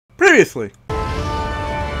Previously.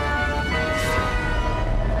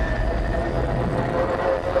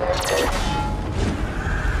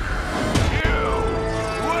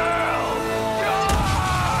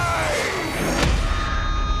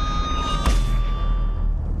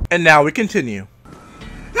 And now we continue.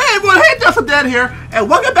 Hey everyone, hey, Justin Dead here, and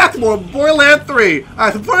welcome back to more Borderland 3.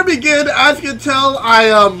 So before we begin, as you can tell,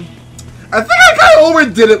 I think I kind of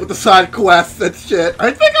overdid it with the side quests and shit.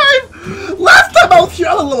 I think last time I was here,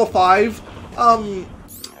 I was level 5. I'm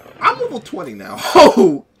level 20 now.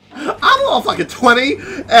 Oh, I'm level fucking 20,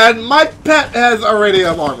 and my pet has already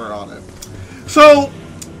armor on it. So,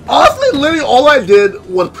 honestly, literally all I did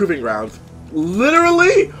was proving grounds.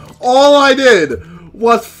 Literally, all I did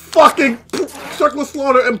was fucking Circle of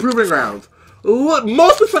Slaughter and Proving Grounds.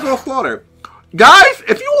 Mostly Circle of Slaughter. Guys,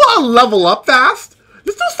 if you want to level up fast,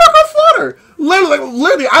 just do Circle of Slaughter.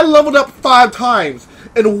 Literally, I leveled up 5 times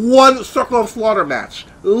in one Circle of Slaughter match.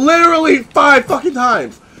 Literally 5 fucking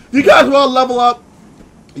times. You guys want to level up?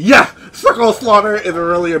 Yeah, Circle of Slaughter is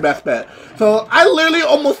really your best bet. So I literally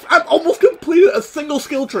almost completed a single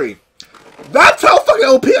skill tree. That's how fucking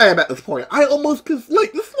OP I am at this point. I almost, this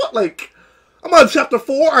is what, I'm on chapter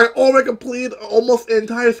 4. I already completed almost an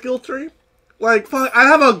entire skill tree. Like, I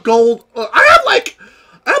have a gold. I have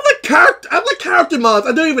character mods.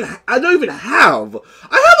 I don't even have.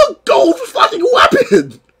 I have a gold fucking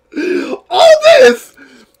weapon. All this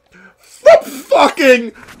from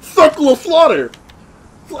fucking Circle of Slaughter.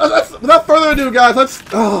 Without further ado, guys, let's.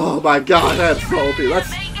 Oh my god, that's so OP.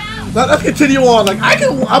 Let's continue on. Like I'm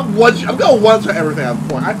going one-shot everything at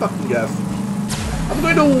this point. I fucking guess. I'm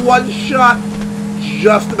going to one-shot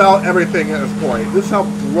just about everything at this point. This is how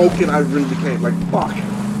broken I really became. Like, fuck.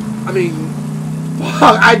 I mean,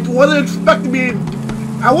 fuck. I wasn't expecting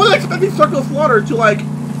Circle of Slaughter to, like,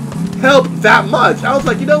 help that much. I was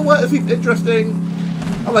like, you know what? This seems interesting.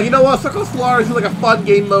 I'm like, you know what? Circle of Slaughter seems like a fun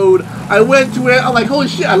game mode. I went to it. I'm like, holy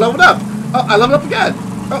shit, I leveled up. Oh, I leveled up again.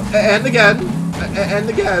 Oh, and again. And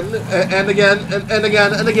again. And again. And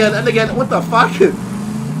again. And again. And again. What the fuck?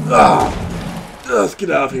 Ugh. Let's get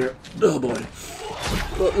out of here. Oh boy.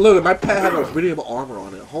 Look, my pet had a iridium armor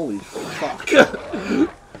on it. Holy fuck.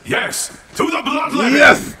 Yes! To the bloodletting!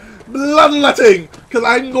 Yes! Bloodletting! Because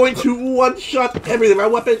I'm going to one-shot everything. My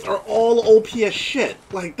weapons are all OP as shit.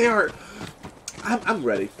 Like, they are... I'm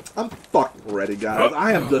ready. I'm fucking ready, guys.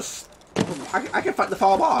 I am just... I can fight the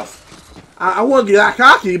final boss. I want to get that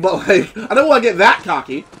cocky, but, like, I don't want to get that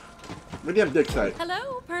cocky. My damn dick site.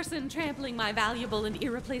 Hello, person trampling my valuable and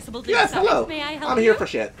irreplaceable dick Yes, size. hello. May I help I'm here for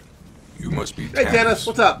shit. You must be Hey, Dennis,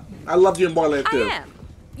 what's up? I loved you in Borderlands too. I am.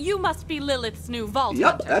 You must be Lilith's new vault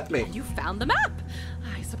Yep, hunter. that's me. You found the map.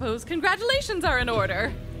 I suppose congratulations are in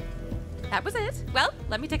order. That was it. Well,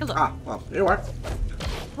 let me take a look. Ah, well, here you are.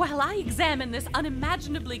 While I examine this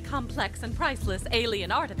unimaginably complex and priceless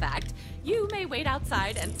alien artifact, you may wait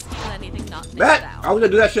outside and steal anything not missed Bet! out. I was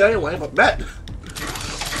gonna do that shit anyway, but bet!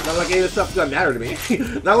 Not like any of the stuff's gonna matter to me.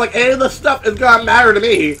 Not like any of the stuff is gonna matter to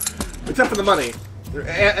me. Except for the money.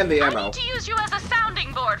 And the ammo. I need to use you as a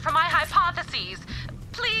sounding board for my hypotheses.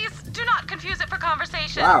 Please do not confuse it for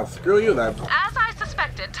conversation. Wow, screw you then. As I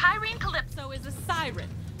suspected, Tyrene Calypso is a siren.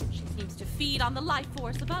 She seems to feed on the life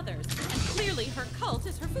force of others, and clearly her cult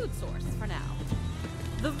is her food source for now.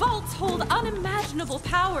 The vaults hold unimaginable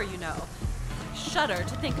power, you know. I shudder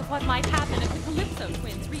to think of what might happen if the Calipso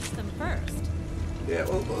Twins reach them first. Yeah,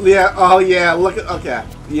 well, yeah, oh yeah, look at, okay,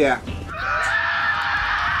 yeah.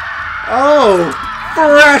 Oh!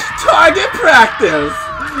 Fresh target practice!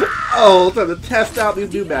 Oh, time to test out these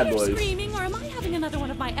new bad boys. Screaming, or am I having another one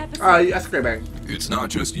of my episodes? That's screaming. It's not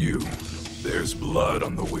just you. There's blood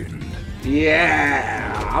on the wind.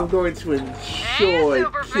 Yeah, I'm going to enjoy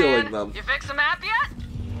killing them. You fix the map yet?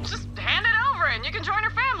 Just hand it over and you can join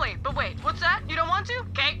her family. But wait, what's that? You don't want to?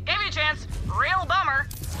 Okay, give you a chance. Real bummer.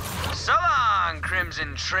 So long,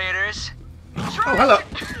 Crimson Traitors. Oh, hello.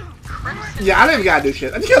 Yeah, I don't even gotta do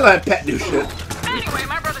shit. I'm just gonna let Pet do shit. Anyway,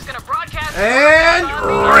 my brother's gonna broadcast and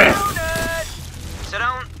riff. So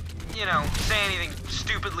don't, you know, say anything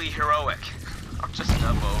stupidly heroic. I'll just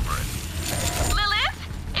dub over it. Lilith,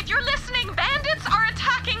 if you're listening, bandits are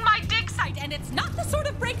attacking my dig site, and it's not the sort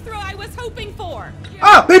of breakthrough I was hoping for.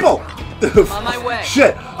 Ah, people! On my way.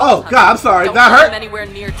 Shit. Oh, God, I'm sorry. Don't That hurt? anywhere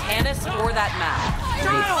near Tanis or that map.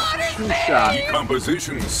 2 shots.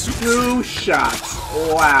 Decomposition. 2 shots.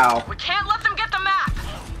 Wow. We can't let them get the map.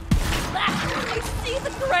 I see the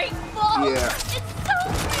great fall. Yeah. It's so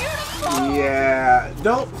beautiful. Yeah.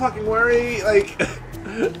 Don't fucking worry. Like,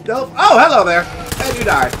 don't. Oh, hello there. And you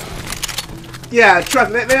died. Yeah,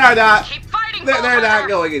 trust me. They are not. Keep fighting. They're not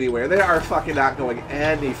going anywhere. They are fucking not going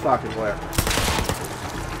any fucking where.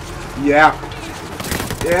 Yeah.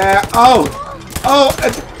 Yeah. Oh. Oh,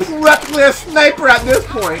 it's practically a sniper at this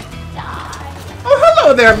point. Oh,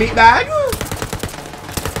 hello there, meatbag.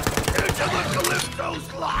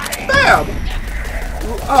 Bam.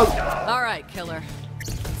 Oh. All right, killer.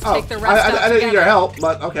 Oh, Take the rest I didn't need together. your help,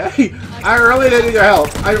 but okay. I really didn't need your help.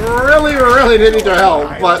 I really, really didn't need your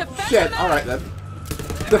help, but shit. All right then.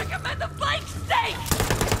 Recommend the bike steak!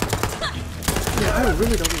 Yeah, I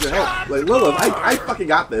really don't need your help. Like Lilith, I fucking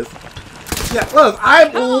got this. Yeah, Lilith,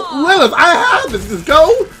 I have this. Just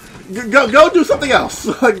go do something else.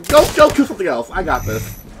 Like, go do something else. I got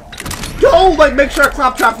this. Go, like, make sure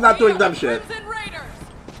Claptrap's not doing dumb shit.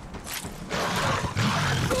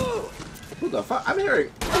 Who the fuck? I'm hearing.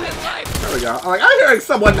 There we go. Like, I'm hearing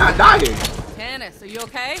someone not dying. Tannis, are you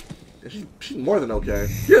okay? Yeah, she's more than okay.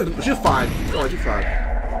 She's fine. Oh, she's fine.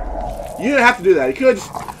 You didn't have to do that.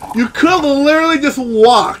 You could have literally just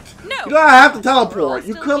walked. No. You don't have to teleport.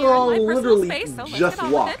 You Still could here in have my personal literally space, so let's just get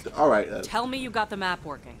on with walked. it. Alright then. Tell me you got the map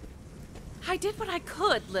working. I did what I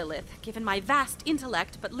could, Lilith, given my vast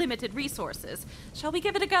intellect but limited resources. Shall we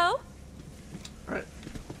give it a go? Alright.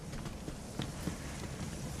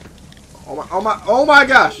 Oh my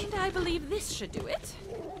gosh! And I believe this should do it.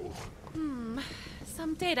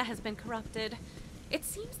 Some data has been corrupted. It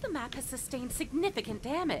seems the map has sustained significant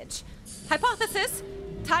damage. Hypothesis: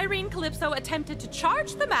 Tyreen Calypso attempted to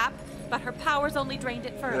charge the map, but her powers only drained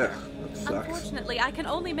it further. Ugh, that sucks. Unfortunately, I can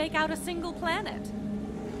only make out a single planet.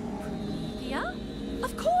 Yeah?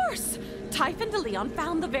 Of course! Typhon de Leon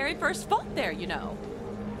found the very first vault there, you know.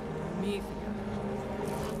 Promethea.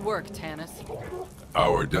 Good work, Tannis.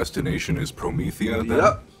 Our destination is Promethea, then?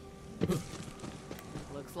 Yep.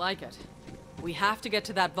 Looks like it. We have to get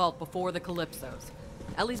to that vault before the Calypsos.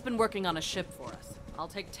 Ellie's been working on a ship for us. I'll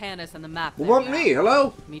take Tannis and the map there. What about me?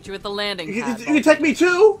 Hello? Meet you at the landing You pad. can take me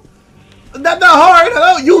too? Not hard.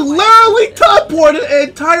 Hello? You literally teleported an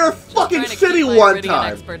entire fucking Trying to city keep my one Iridian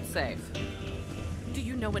time. expert safe. Do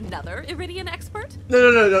you know another Iridian expert?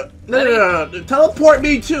 No. Teleport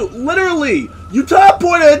me too. Literally. You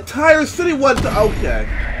teleported an entire city one time. Okay.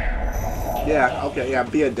 Yeah, okay, yeah,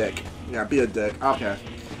 be a dick. Yeah, be a dick. Okay.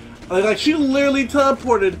 Like she literally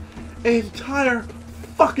teleported an entire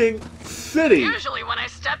fucking city. Usually when I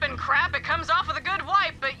step in crap, it comes off with a good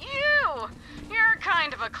wipe, but you're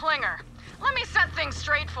kind of a clinger. Let me set things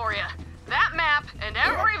straight for you. That map and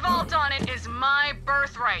every vault on it is my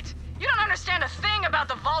birthright. You don't understand a thing about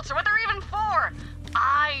the vaults or what they're even for.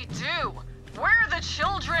 I do. We're the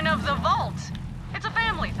children of the vault. It's a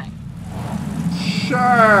family thing. Sure,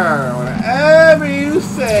 whatever you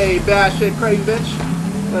say, batshit crazy bitch.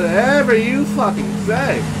 Whatever you fucking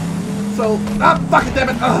say. So, fucking damn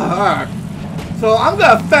it. Alright. So I'm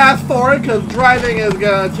gonna fast forward because driving is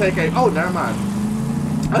gonna take a. Oh, never mind.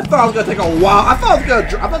 I thought it was gonna take a while. I thought it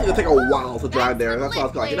was gonna take a while to drive there. That's why I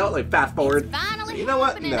was like, you know, like fast forward. You know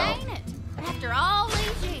what? No. Ain't it? After all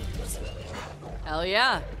these years. Hell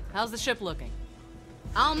yeah. How's the ship looking?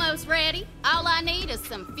 Almost ready. All I need is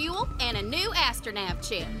some fuel and a new astronav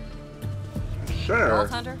chip. Sure. Vault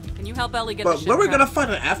Hunter, can you help Ellie get the But ship where are we gonna prepped?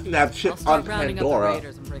 find an astronav I'll chip on start rounding up the Pandora?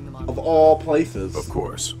 raiders and bring them on. Of all places. Of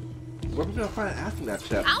course. Where are we gonna find an astronav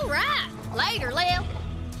chip? All right. Later, Lil.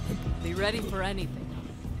 Be ready for anything.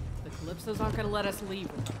 The Calypsos aren't gonna let us leave.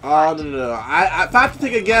 Oh, no. If I have to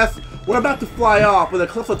take a guess, we're about to fly off, but the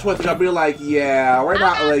Calypso Twins are gonna be like, yeah, we're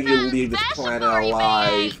not letting you leave this planet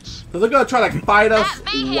alive. So they're gonna try to fight us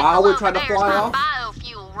while we're trying to fly off?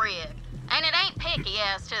 Biofuel rig. And it ain't picky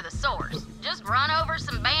as to the source. Just run over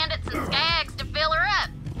some bandits and skags to fill her up.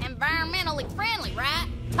 Environmentally friendly, right?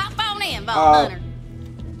 Hop on in, Vault Hunter.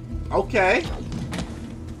 Okay.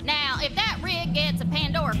 Now, if that rig gets a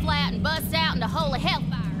Pandora flat and busts out into holy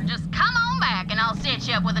hellfire, just come on back and I'll set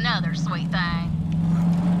you up with another sweet thing.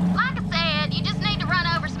 Like I said, you just need to run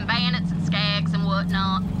over some bandits and skags and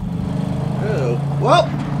whatnot. Oh. Well,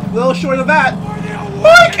 a little short of that.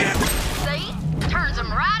 What? See? Turns them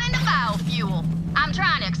right into biofuel. I'm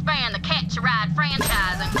trying to expand the Catch-A-Ride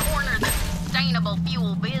franchise and corner the sustainable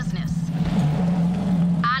fuel business.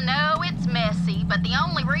 I know it's messy, but the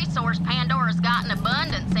only resource Pandora's got in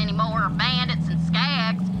abundance anymore are bandits and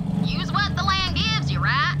skags. Use what the land gives you,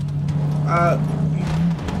 right?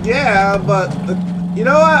 Yeah, but you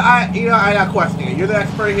know what? I'm not questioning it. You're the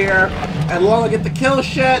expert here, and as long as I get the kill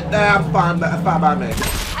shit, I'm fine. That's fine by me.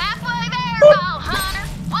 Halfway there, Vault Hunter.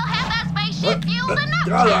 We'll have that spaceship fueled in no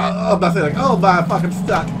time. I'm about to say like, oh my, I'm fucking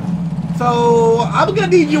stuck. So I'm gonna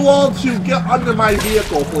need you all to get under my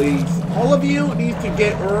vehicle, please. All of you need to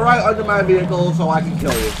get right under my vehicle so I can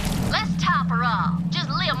kill you. Let's top her off. Just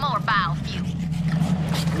a little more biofuel.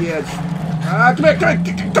 Yes.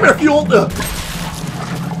 Come here, fuel.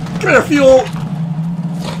 Come here, fuel!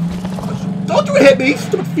 Don't you hit me,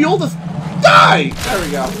 stupid fuel! Just die! There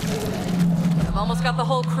we go. I've almost got the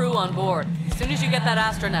whole crew on board. As soon as you get that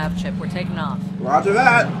astronav chip, we're taking off. Roger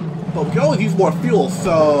that. But we can always use more fuel,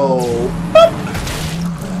 so... Boop.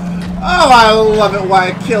 Oh, I love it when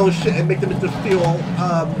I kill shit and make them into fuel.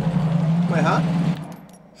 Wait, huh?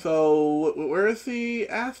 So, where's the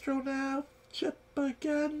astronav chip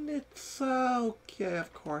again? It's, okay,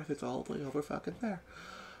 of course, it's all the way over fucking there.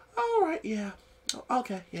 Alright, yeah.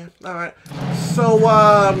 Okay, yeah, alright. So,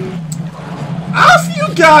 I'll see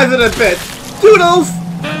you guys in a bit. Toodles!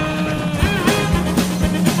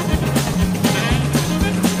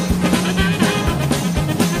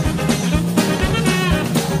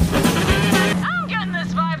 I'm getting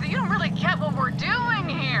this vibe that you don't really get what we're doing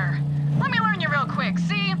here. Let me learn you real quick.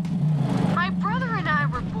 See, my brother and I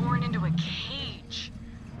were born into a cage.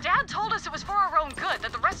 Dad told us it was for our own good,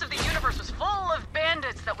 that the rest of the universe was full of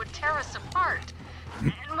bandits that would tear us apart.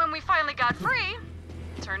 And when we finally got free,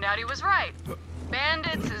 turned out he was right.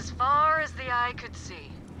 Bandits as far as the eye could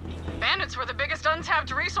see. Bandits were the biggest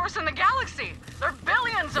untapped resource in the galaxy. There are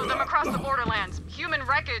billions of them across the Borderlands. Human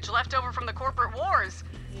wreckage left over from the corporate wars.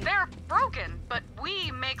 They're broken, but we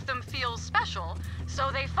make them feel special, so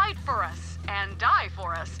they fight for us and die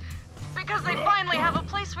for us. Because they finally have a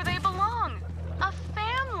place where they belong. A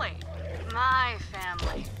family. My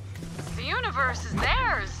family. The universe is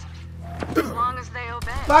theirs. As long as they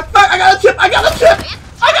obey. Fuck, I got a chip! I got a chip!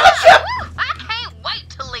 I got a chip! I can't wait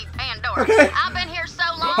to leave Pandora. Okay. I've been here so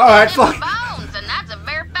long. Alright, it's in my fuck. bones, and that's a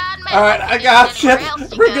verified message. Alright, I got a chip.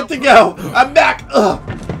 We're good to go. I'm back. Ugh.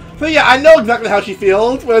 So yeah, I know exactly how she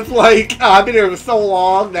feels, but it's like, I've been here for so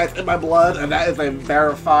long, that's in my blood, and that is a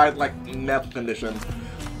verified, like, mental condition.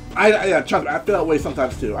 Yeah, trust me, I feel that way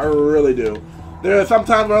sometimes too. I really do. There are some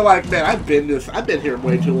times where I'm like, man, I've been here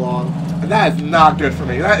way too long, and that is not good for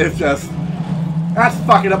me. That is just, that's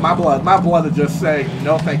fucking up my blood. My blood is just saying,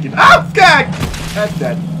 no thank you. Ah, skag! That's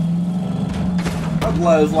dead. My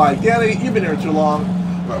blood is like, Danny, you've been here too long.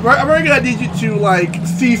 We're gonna need you to, like,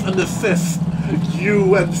 cease and desist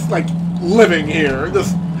you and just, like, living here.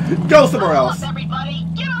 Just go somewhere else. Up, everybody,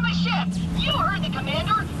 get on the ship. You heard the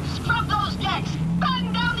commander. Scrub those decks.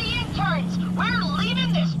 Batten down the interns. We're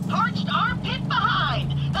leaving this parched armpit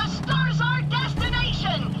behind. The star's our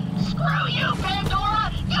destination. Screw you,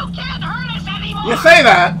 Pandora. You can't hurt us anymore. You say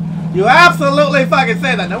that. You absolutely fucking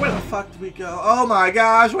say that. Now, where the fuck do we go? Oh my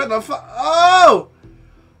gosh, where the fuck? Oh!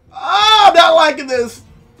 Oh, I'm not liking this.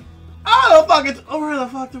 Oh, the fuck is. Oh, where the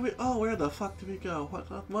fuck do we? Oh, where the fuck do we go?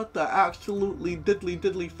 What the absolutely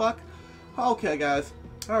diddly fuck? Okay, guys.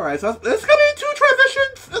 All right, so it's gonna be 2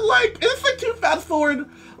 transitions, and like it's like 2 fast forward,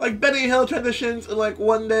 like Benny Hill transitions in like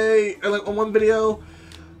one day or like on one video.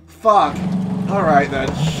 Fuck. All right then.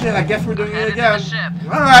 Shit, I guess we're doing it again.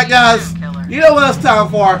 All right, guys. You know what it's time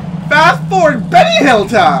for? Fast forward Benny Hill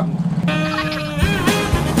time.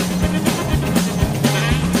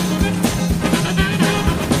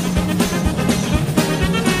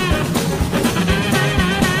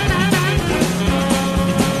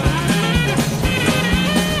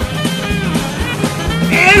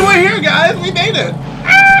 And we're here, guys. We made it.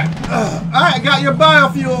 Alright, I got your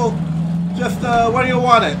biofuel. Just, where do you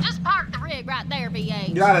want it? Just park the rig right there,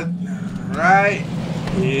 VA. Got it. Right.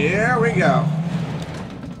 Here we go.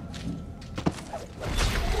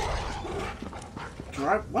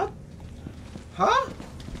 Drive. What? Huh?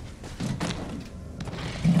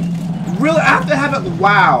 Really? I have to have it.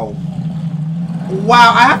 Wow.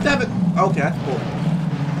 Wow. I have to have it. Okay, that's cool.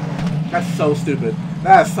 That's so stupid.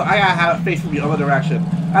 That's so, I gotta have it facing the other direction.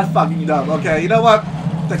 That's fucking dumb. Okay, you know what?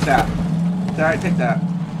 Take that. Alright, take that.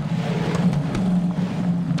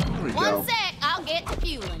 There we go. One sec, I'll get to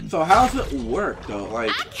fueling. So how does it work though? Like,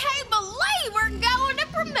 I can't believe we're going to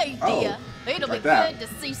Promethea. Oh, It'll like be that. good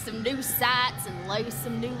to see some new sights and low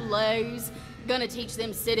some new lows. Gonna teach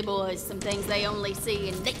them city boys some things they only see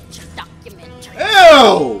in nature documentaries.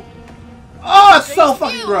 ew! Oh, it's so Taste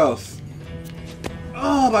fucking you. gross.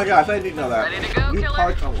 Oh my gosh, I didn't know that. Ready to go, New killer?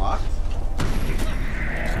 parts unlocked?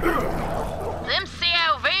 Them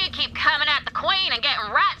COV keep coming at the queen and getting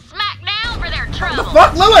right smack down for their trouble. The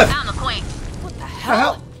fuck, Lilith? I'm the queen. What the What the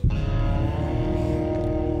hell? hell?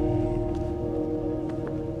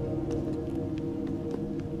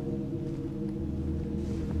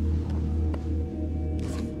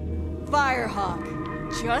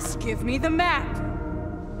 Firehawk, just give me the map.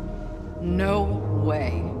 No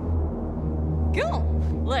way. Go,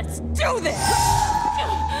 let's do this!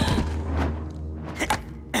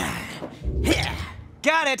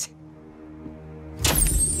 Got it!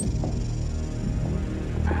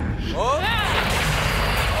 Oh!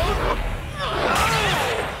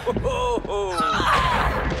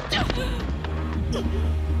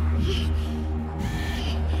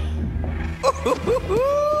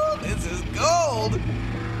 This is gold.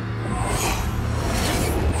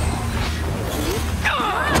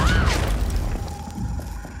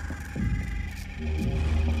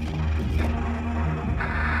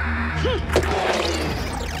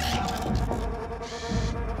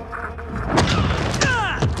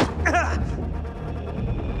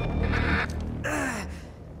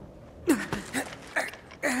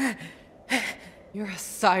 You're a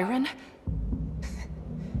siren?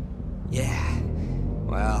 Yeah.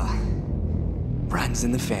 Well, runs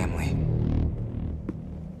in the family.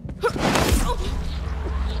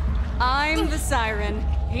 I'm the siren.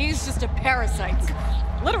 He's just a parasite.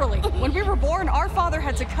 Literally, when we were born, our father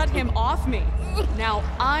had to cut him off me. Now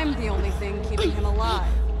I'm the only thing keeping him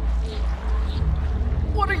alive.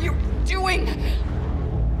 What are you doing?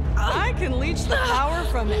 I can leech the power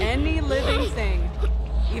from any living thing.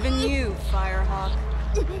 Even you, Firehawk.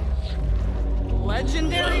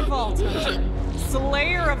 Legendary Vault Hunter.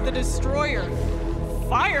 Slayer of the Destroyer.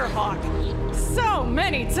 Firehawk. So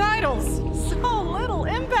many titles. So little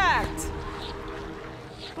impact.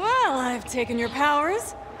 Well, I've taken your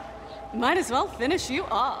powers. Might as well finish you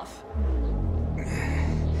off.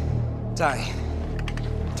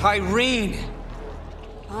 Tyreen!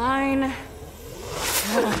 Fine.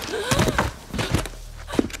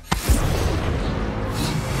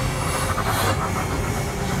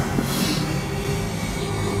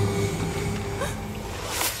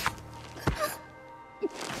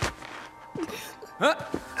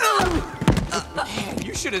 Man,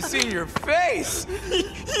 you should have seen your face!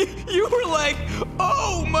 You were like,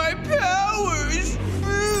 oh, my powers!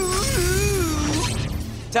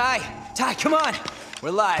 Ty, come on!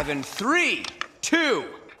 We're live in 3, 2.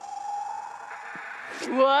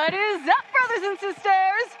 What is up, brothers and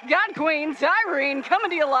sisters? God Queen Tyreen coming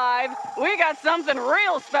to you live. We got something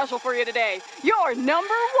real special for you today. Your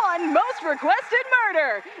 #1 most requested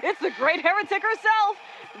murder. It's the great heretic herself,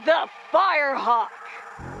 the Firehawk.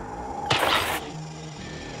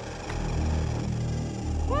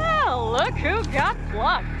 Well, look who got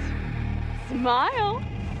plucked. Smile.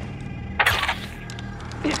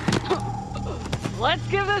 Let's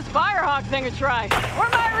give this Firehawk thing a try. Where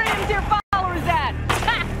my Radiant dear followers at?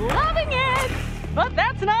 Ha! Loving it! But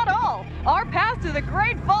that's not all. Our path to the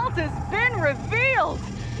Great Vault has been revealed.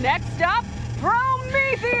 Next stop,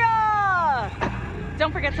 Promethea!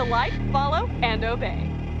 Don't forget to like, follow, and obey.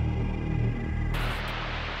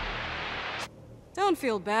 Don't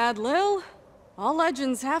feel bad, Lil. All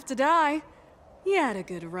legends have to die. You had a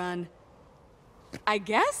good run. I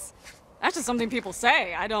guess? That's just something people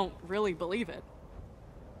say. I don't really believe it.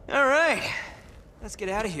 All right, let's get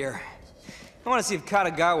out of here. I want to see if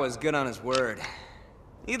Katagawa's good on his word.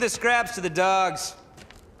 Leave the scraps to the dogs.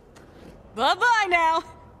 Bye-bye now.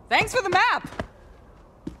 Thanks for the map.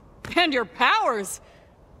 And your powers.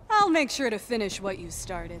 I'll make sure to finish what you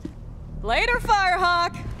started. Later,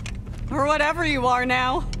 Firehawk. Or whatever you are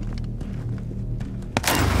now.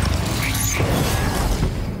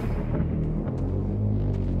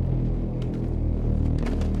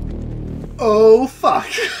 Oh, fuck.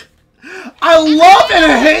 I love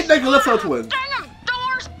and hate the Calypso Twins. Dang 'em,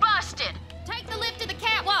 door's busted. Take the lift to the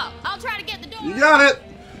catwalk. I'll try to get the door. You got it.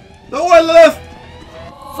 Don't worry, Lilith.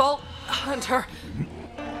 Vault Hunter.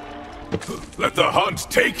 Let the hunt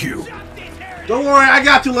take you. Don't worry, I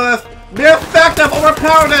got you, Lilith. Mere fact I've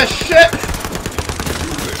overpowered that shit.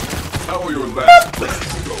 How are your last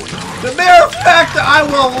plans going? The mere fact that I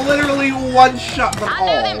will literally one-shot them I knew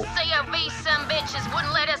all. them COV some bitches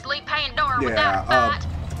wouldn't let us leave Pandora Yeah, without a fight.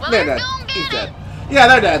 Well, they're they're dead. gonna He's get dead. it. Yeah,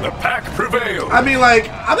 they're dead. The pack prevails. I mean, like,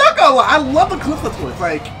 I'm not gonna lie, I love the Calypso Twins.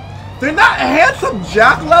 Like, they're not handsome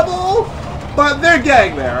Jack level, but they're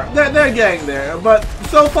getting there. They're getting there. But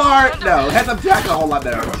so far, no. Handsome Jack a whole lot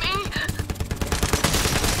better.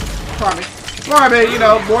 Pardon me. Pardon me, you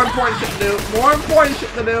know, more important shit to do. More important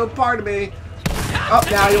shit to do. Pardon me. Oh,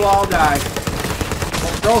 now you all die.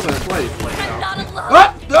 Well, girls in place. Like, you know.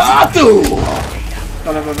 What? Ah, dude! No.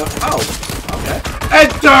 Oh, okay.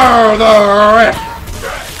 Enter the rift!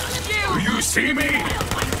 Do you see me?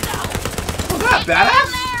 Was that badass?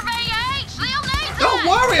 Don't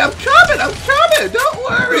worry, I'm coming! Don't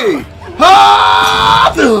worry!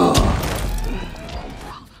 Ah!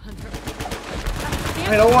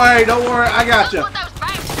 Hey, don't worry, I got you. What those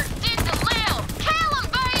bastards did to Lil. Kill 'em,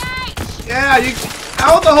 BH! Yeah, that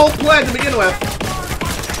was the whole plan to begin with.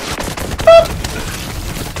 Boop.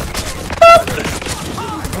 Boop.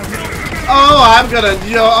 Oh, I'm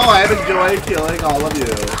enjoying killing all of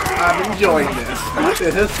you. I'm enjoying this.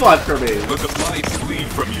 This is fun for me. Let the lights lead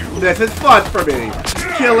from you. This is fun for me.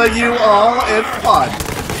 Killing you all is fun.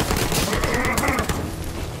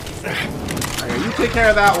 Okay, you take care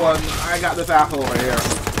of that one. I got this asshole over here.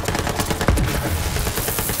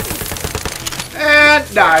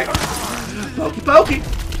 And die. Pokey pokey.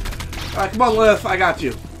 Alright, come on, Lilith. I got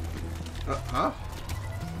you. Huh?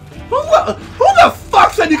 Who the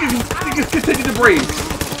fuck said you can continue to breathe?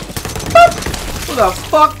 Who the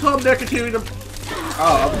fuck told them they're continuing to...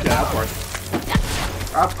 Oh, okay, of course.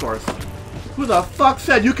 Of course. Who the fuck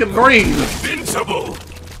said you can breathe? Invincible!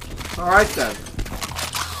 Alright then.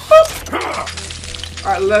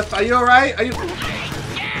 Alright, Lilith, are you alright? Are you...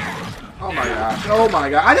 Oh my gosh, oh my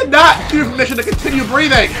god. I did not give you permission to continue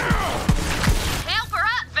breathing! Help her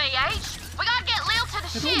up, VH! We gotta get Lil to the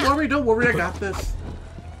ship! Don't worry, I got this.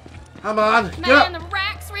 Come on, get Man, up! the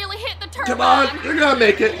racks really hit the turbine. Come on, you're gonna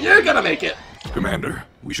make it, you're gonna make it! Commander,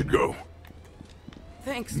 we should go.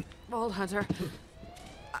 Thanks, Vault Hunter.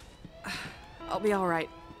 I'll be all right.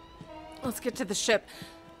 Let's get to the ship.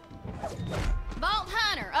 Vault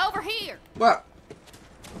Hunter, over here! What?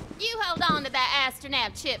 You hold on to that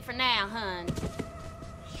astronaut chip for now, hun.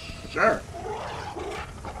 Sure.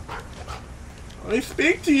 Let me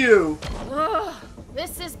speak to you! Ugh,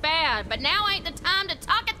 this is bad, but now ain't the time to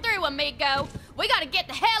talk it through, amigo. We gotta get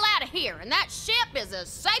the hell out of here, and that ship is the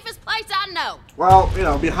safest place I know. Well, you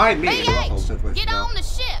know, behind me. VH, get on the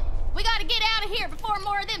ship. We gotta get out of here before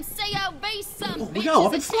more of them COB We got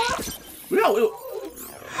weapon bitches attack. slots?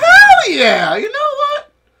 Hell yeah! You know what?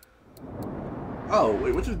 Oh,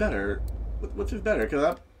 wait, which is better? Which is better?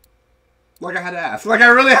 Cause I had to ask. Like I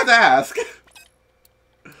really had to ask.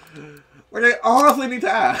 Like I honestly need to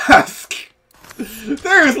ask.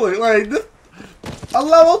 Seriously, like this, a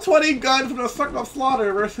level 20 gun from the Circle of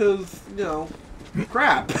Slaughter versus, you know,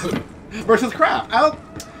 crap. Versus crap. I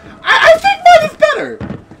think mine is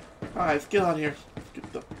better. Alright, let's get on here. Let's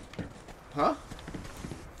get the... Huh?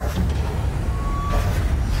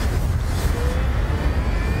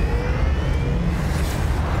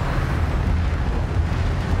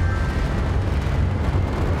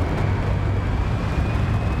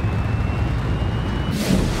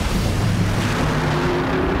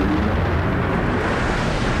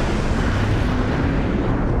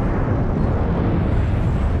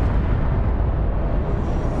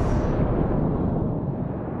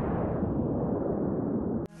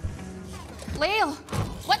 Lil,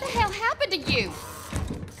 what the hell happened to you?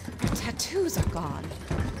 Tattoos are gone.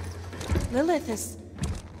 Lilith is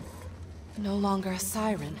no longer a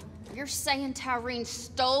siren. You're saying Tyreen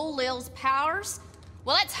stole Lil's powers?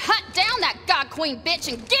 Well, let's hunt down that God Queen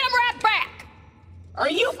bitch and get him right back! Are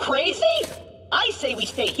you crazy? I say we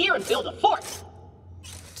stay here and build a fort.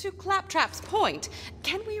 To Claptrap's point,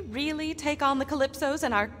 can we really take on the Calypsos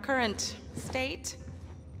in our current state?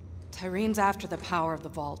 Tyrene's after the power of the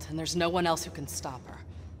vault, and there's no one else who can stop her.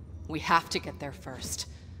 We have to get there first.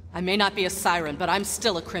 I may not be a siren, but I'm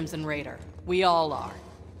still a Crimson Raider. We all are.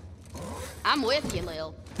 I'm with you,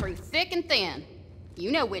 Lil. Through thick and thin.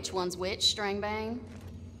 You know which one's which, Stringbang.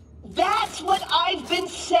 That's what I've been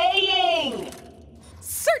saying!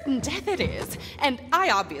 Certain death it is, and I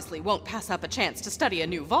obviously won't pass up a chance to study a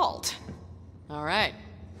new vault. All right,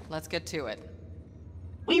 let's get to it.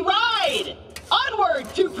 We ride! Onward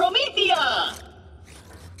to Promethea!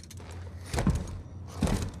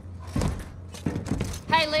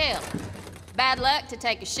 Hey, Lil. Bad luck to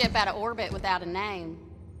take a ship out of orbit without a name.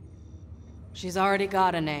 She's already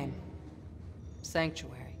got a name.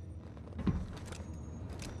 Sanctuary.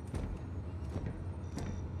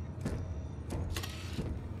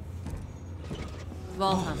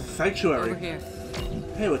 Vault Hunter. Sanctuary. Over here.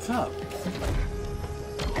 Hey, what's up?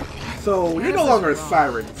 So, you're no longer a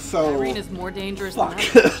siren, so... Irene is more dangerous than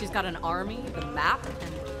Fuck. ever. She's got an army, the map,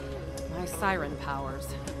 and my siren powers.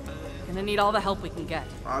 Gonna need all the help we can get.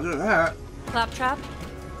 I'll do that. Claptrap,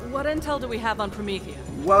 what intel do we have on Promethea?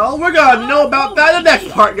 Well, we're gonna know about that in the next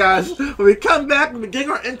part, guys. When we come back, we'll be getting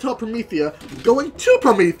our intel Promethea, going to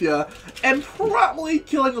Promethea, and probably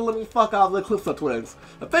killing the living fuck out of the Calipso Twins.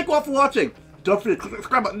 Thank you all for watching. Don't forget to click the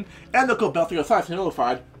subscribe button and the bell to your side to be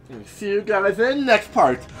notified. And see you guys in the next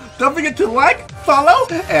part. Don't forget to like, follow,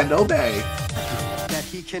 and obey. That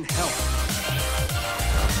he can help.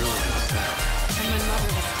 And my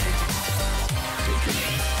mother was taken.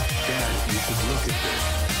 Dad, you should look at this.